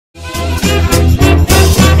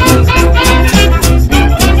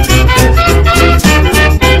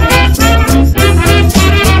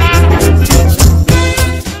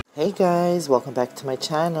guys, welcome back to my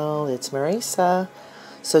channel. It's Marisa.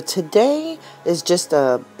 So today is just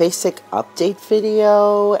a basic update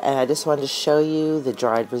video, and I just wanted to show you the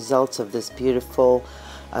dried results of this beautiful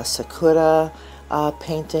Sakura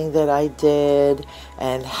painting that I did,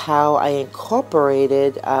 and how I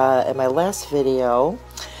incorporated in my last video.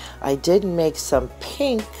 I did make some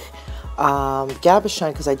pink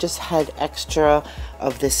gabachon because I just had extra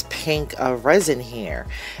of this pink resin here,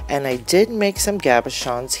 and I did make some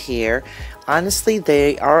gabachons here. Honestly,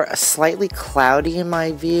 they are slightly cloudy in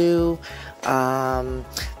my view.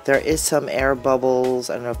 There is some air bubbles.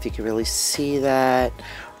 I don't know if you can really see that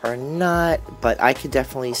or not, but I could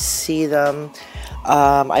definitely see them.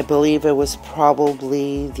 I believe it was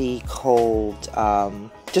probably the cold,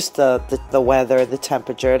 just the weather, the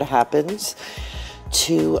temperature. It happens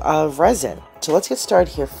to resin. So let's get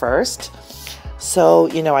started here first. So,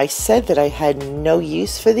 you know, I said that I had no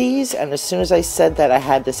use for these, and as soon as I said that, I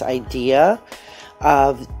had this idea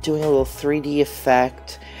of doing a little 3D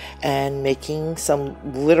effect and making some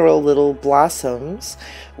literal little blossoms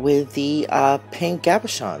with the pink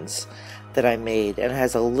gabachons that I made. And it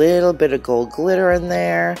has a little bit of gold glitter in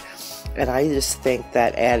there, and I just think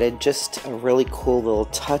that added just a really cool little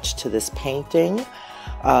touch to this painting.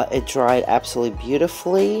 It dried absolutely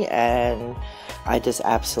beautifully, and I just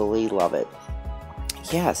absolutely love it.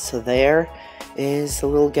 Yeah, so there is the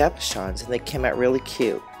little gabachons, and they came out really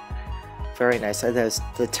cute. Very nice. There's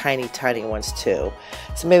the tiny ones too.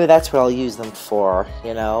 So maybe that's what I'll use them for,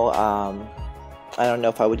 you know. I don't know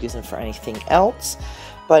if I would use them for anything else,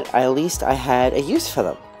 but at least I had a use for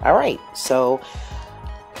them. Alright, so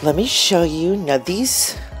let me show you. Now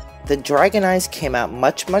the dragon eyes came out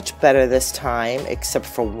much better this time, except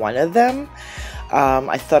for one of them.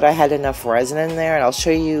 I thought I had enough resin in there, and I'll show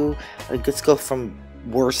you. Let's go from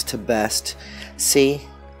worst to best. See,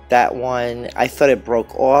 that one, I thought it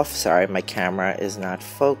broke off. Sorry, my camera is not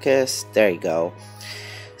focused. There you go.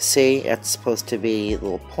 See, it's supposed to be a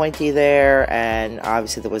little pointy there, and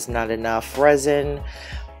obviously there was not enough resin,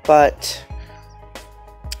 but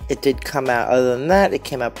it did come out. Other than that, it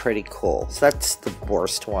came out pretty cool. So that's the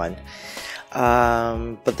worst one.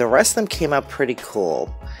 But the rest of them came out pretty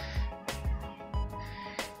cool.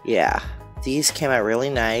 Yeah, these came out really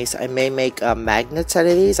nice. I may make magnets out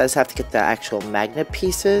of these. I just have to get the actual magnet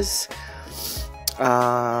pieces.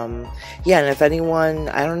 Yeah, and if anyone,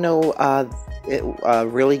 I don't know,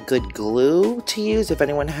 really good glue to use. If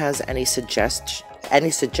anyone has any suggestions,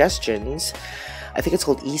 I think it's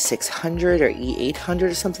called E600 or E800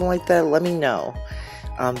 or something like that, let me know.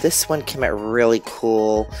 This one came out really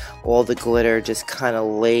cool. All the glitter just kind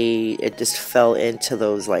of it just fell into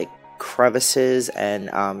those like crevices and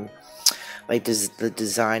like the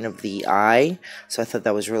design of the eye. So I thought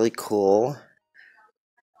that was really cool.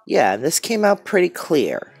 Yeah, and this came out pretty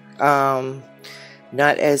clear.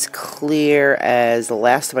 Not as clear as the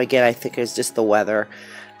last time. Again, I think it's just the weather.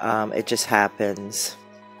 It just happens.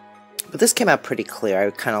 But this came out pretty clear.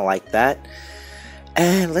 I kind of like that.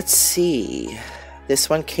 And let's see. This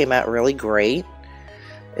one came out really great.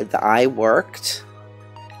 The eye worked.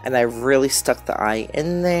 And I really stuck the eye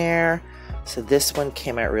in there. So this one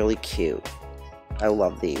came out really cute. I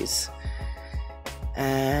love these.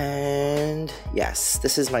 And yes,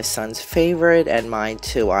 this is my son's favorite and mine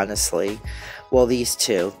too, honestly. Well, these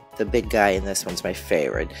two. The big guy and this one's my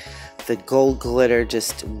favorite. The gold glitter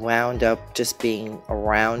just wound up just being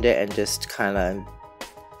around it and just kind of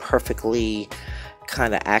perfectly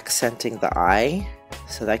kind of accenting the eye.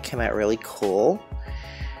 So that came out really cool.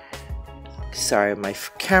 Sorry, my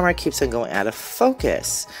camera keeps on going out of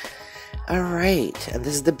focus. Alright, and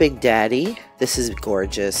this is the Big Daddy. This is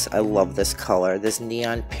gorgeous. I love this color. This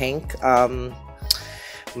neon pink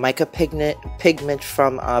mica pigment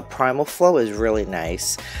from Primal Flow is really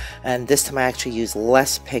nice. And this time I actually used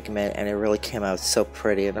less pigment, and it really came out so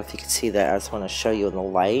pretty. I don't know if you can see that. I just want to show you in the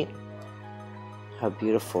light how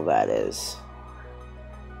beautiful that is.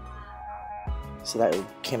 So that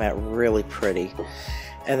came out really pretty.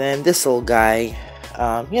 And then this little guy,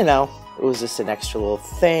 you know, it was just an extra little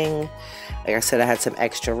thing. Like I said, I had some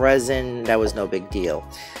extra resin. That was no big deal.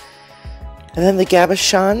 And then the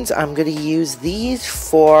gabachons, I'm going to use these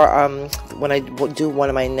for when I do one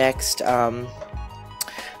of my next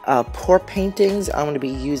pour paintings. I'm going to be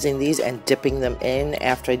using these and dipping them in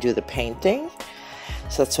after I do the painting.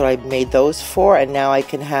 So that's what I made those for. And now I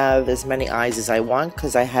can have as many eyes as I want,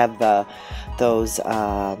 because I have those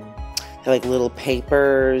like little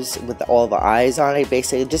papers with all the eyes on it.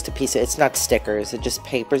 Basically just a piece of, it's not stickers, it's just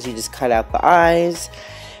papers. You just cut out the eyes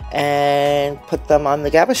and put them on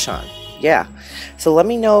the gabachon. Yeah, so let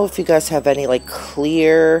me know if you guys have any like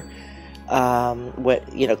clear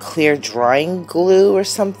what, you know, clear drying glue or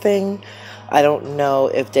something. I don't know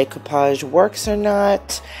if decoupage works or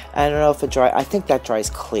not. I don't know if it dries. I think that dries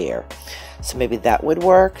clear, so maybe that would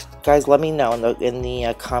work. Guys, let me know in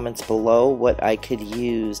the comments below what I could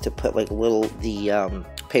use to put like the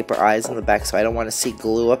paper eyes on the back, so I don't want to see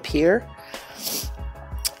glue up here.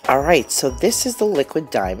 Alright, so this is the liquid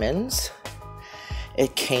diamonds.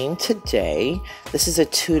 It came today. This is a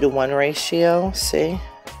 2-to-1 ratio, see?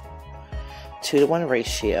 2-to-1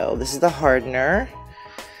 ratio. This is the hardener.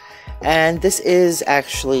 And this is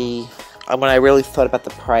actually, when I really thought about the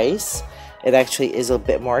price, it actually is a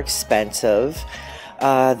bit more expensive.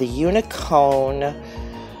 The unit cone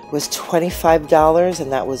was $25,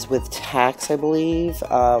 and that was with tax, I believe.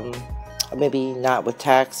 Maybe not with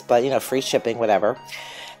tax, but, you know, free shipping, whatever.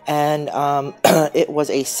 And it was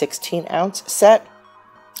a 16-ounce set.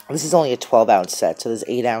 This is only a 12-ounce set, so there's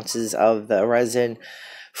 8 ounces of the resin,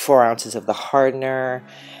 4 ounces of the hardener,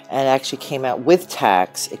 and it actually came out with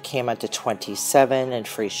tax. It came out to $27 and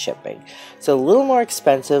free shipping. So a little more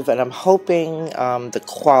expensive, and I'm hoping the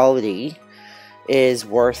quality is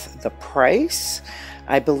worth the price.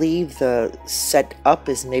 I believe the set up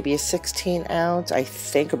is maybe a 16-ounce, I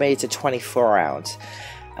think, or maybe it's a 24-ounce.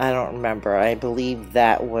 I don't remember. I believe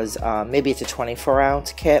that was, maybe it's a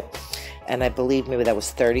 24-ounce kit, and I believe maybe that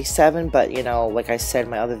was $37, but, you know, like I said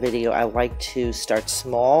in my other video, I like to start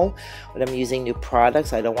small when I'm using new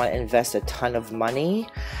products. I don't want to invest a ton of money,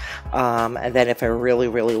 and then if I really,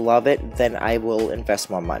 really love it, then I will invest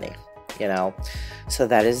more money, you know. So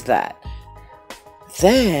that is that.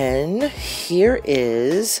 Then here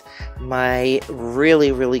is my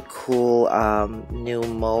really, really cool new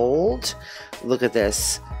mold. Look at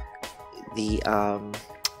this.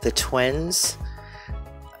 The twins.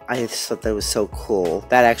 I just thought that was so cool.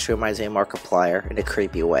 That actually reminds me of Markiplier in a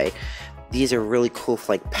creepy way. These are really cool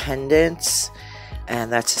for like pendants.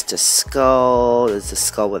 And that's just a skull. There's a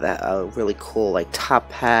skull with a really cool like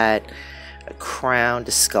top hat, a crown,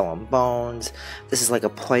 the skull and bones. This is like a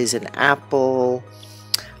poison apple.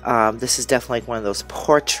 This is definitely like one of those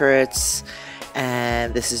portraits.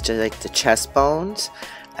 And this is just like the chest bones.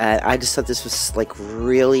 I just thought this was like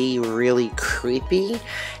really, really creepy,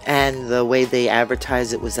 and the way they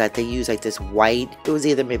advertised it was that they used like this white, it was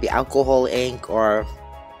either maybe alcohol ink or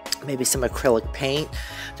maybe some acrylic paint.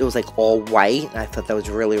 It was like all white, and I thought that was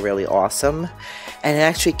really, really awesome. And it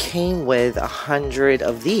actually came with 100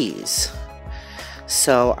 of these,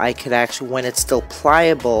 so I could actually, when it's still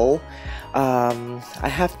pliable,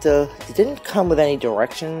 it didn't come with any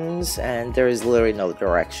directions, and there is literally no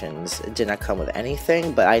directions. It did not come with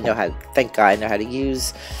anything, but I know how, thank God I know how to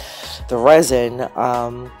use the resin.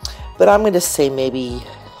 But I'm going to say maybe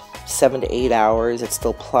 7 to 8 hours. It's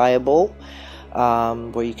still pliable,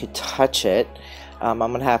 where you could touch it. I'm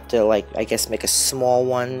going to have to, like, I guess make a small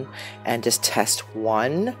one and just test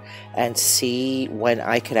one and see when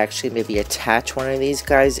I could actually maybe attach one of these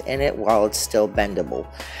guys in it while it's still bendable.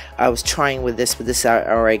 I was trying with this, but this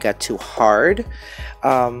already got too hard.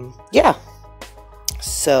 Yeah.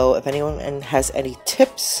 So if anyone has any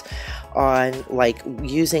tips on like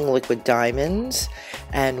using liquid diamonds,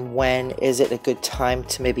 and when is it a good time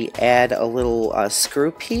to maybe add a little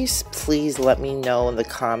screw piece, please let me know in the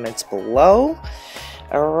comments below.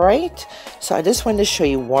 Alright, so I just wanted to show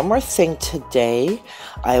you one more thing today.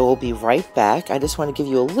 I will be right back. I just want to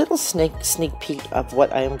give you a little sneak peek of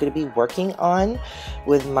what I am going to be working on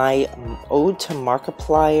with my Ode to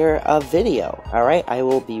Markiplier video. Alright, I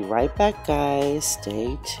will be right back, guys.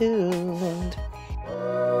 Stay tuned.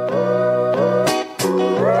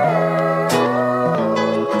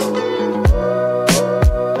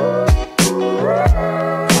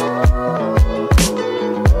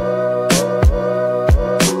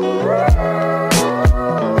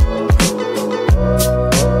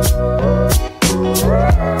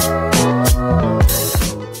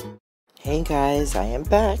 Hey guys, I am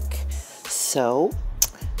back. So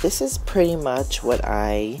this is pretty much what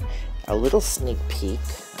a little sneak peek,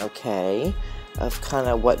 okay, of kind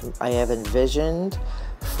of what I have envisioned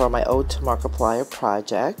for my Ode to Markiplier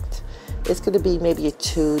project. It's going to be maybe a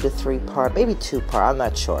 2 to 3 part, maybe 2 part, I'm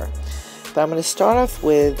not sure. But I'm going to start off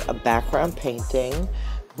with a background painting,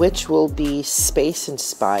 which will be space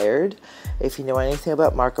inspired. If you know anything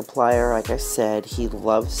about Markiplier, like I said, he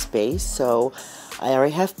loves space, so I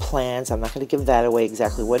already have plans. I'm not going to give that away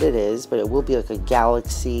exactly what it is, but it will be like a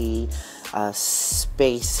galaxy,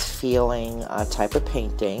 space feeling type of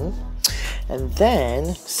painting. And then,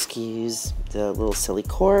 excuse the little silly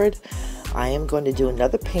cord, I am going to do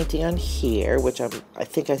another painting on here, which I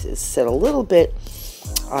think I said a little bit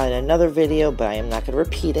on another video, but I am not going to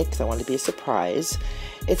repeat it because I want it to be a surprise.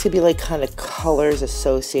 It's gonna be like kind of colors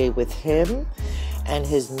associated with him and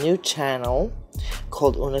his new channel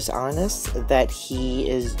called Unos Arnes that he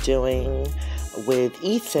is doing with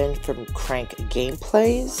Ethan from Crank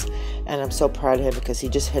Gameplays, and I'm so proud of him because he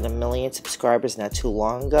just hit 1 million subscribers not too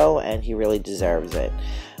long ago, and he really deserves it.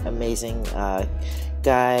 Amazing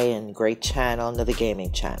guy and great channel, another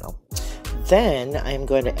gaming channel. Then I'm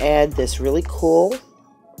going to add this really cool,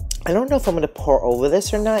 I don't know if I'm going to pour over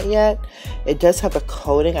this or not yet. It does have a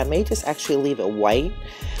coating. I may just actually leave it white.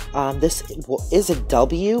 This is a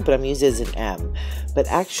W, but I'm using it as an M. But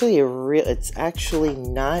actually, it's actually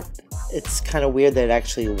not. It's kind of weird that it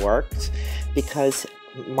actually worked, because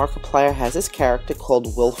Markiplier has this character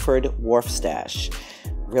called Wilfred Wharfstash.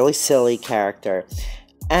 Really silly character.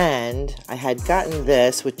 And I had gotten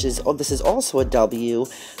this, which is, oh, this is also a W,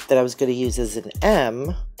 that I was going to use as an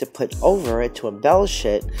M to put over it to embellish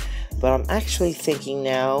it. But I'm actually thinking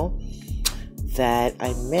now that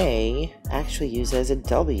I may actually use it as a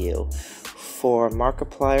W for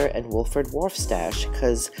Markiplier and Wilfred Wharfstash,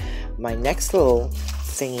 because my next little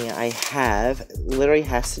thingy I have literally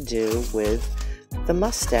has to do with the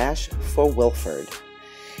mustache for Wilfred.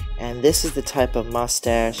 And this is the type of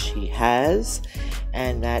mustache he has,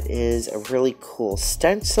 and that is a really cool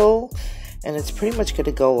stencil, and it's pretty much going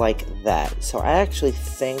to go like that. So I actually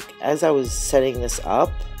think, as I was setting this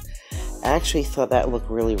up, I actually thought that looked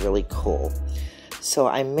really, really cool. So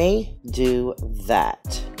I may do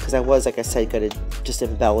that, because I was, like I said, going to just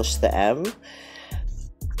embellish the M,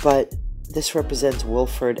 but this represents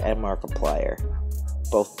Wilfred and Markiplier,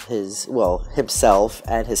 both his, well, himself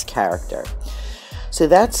and his character. So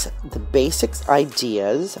that's the basic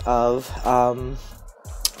ideas of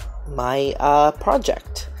my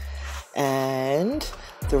project, and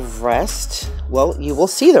the rest, well, you will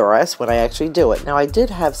see the rest when I actually do it. Now, I did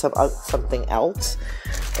have something else.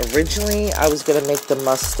 Originally, I was going to make the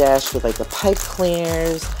mustache with like the pipe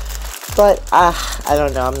cleaners, but I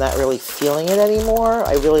don't know, I'm not really feeling it anymore.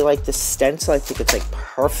 I really like the stencil. I think it's like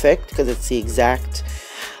perfect because it's the exact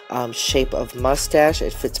shape of mustache.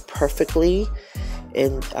 It fits perfectly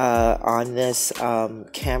in on this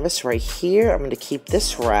canvas right here. I'm going to keep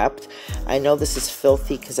this wrapped. I know this is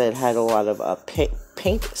filthy because it had a lot of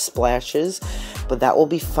paint splashes, but that will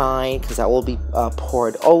be fine because that will be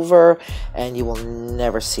poured over and you will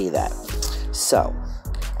never see that. So,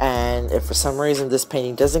 and if for some reason this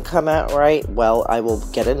painting doesn't come out right, well, I will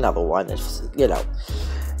get another one, if, you know,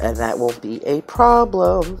 and that won't be a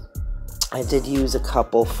problem. I did use a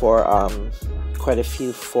couple for quite a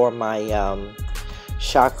few for my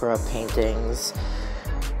Sakura paintings,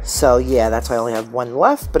 so yeah, that's why I only have one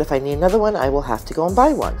left. But if I need another one, I will have to go and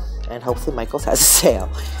buy one, and hopefully Michael's has a sale.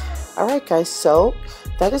 Alright guys, so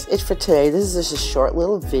that is it for today. This is just a short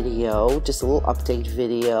little video, just a little update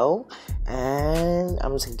video, and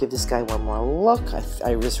I'm just gonna give this guy one more look.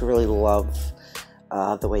 I just really love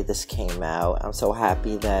the way this came out. I'm so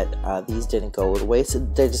happy that these didn't go to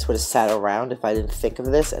waste. They just would have sat around if I didn't think of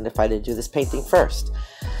this and if I didn't do this painting first.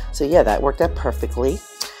 So yeah, that worked out perfectly.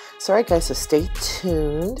 So alright guys, so stay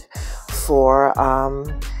tuned for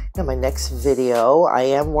my next video. I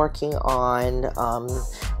am working on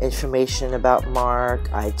information about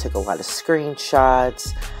Mark. I took a lot of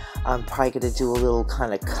screenshots. I'm probably going to do a little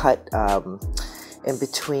kind of cut in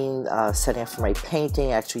between setting up for my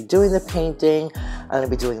painting, actually doing the painting. I'm going to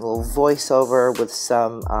be doing a little voiceover with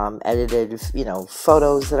some edited,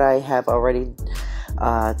 photos that I have already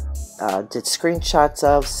did screenshots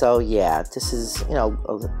of. So yeah, this is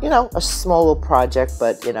a small little project,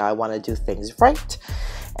 but I want to do things right,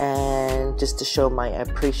 and just to show my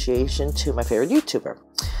appreciation to my favorite YouTuber.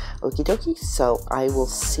 Okie dokie. So I will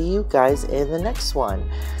see you guys in the next one.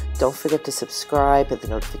 Don't forget to subscribe, hit the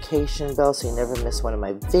notification bell so you never miss one of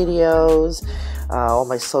my videos. All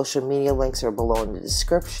my social media links are below in the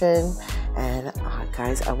description. And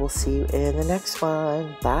guys, I will see you in the next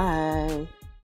one. Bye.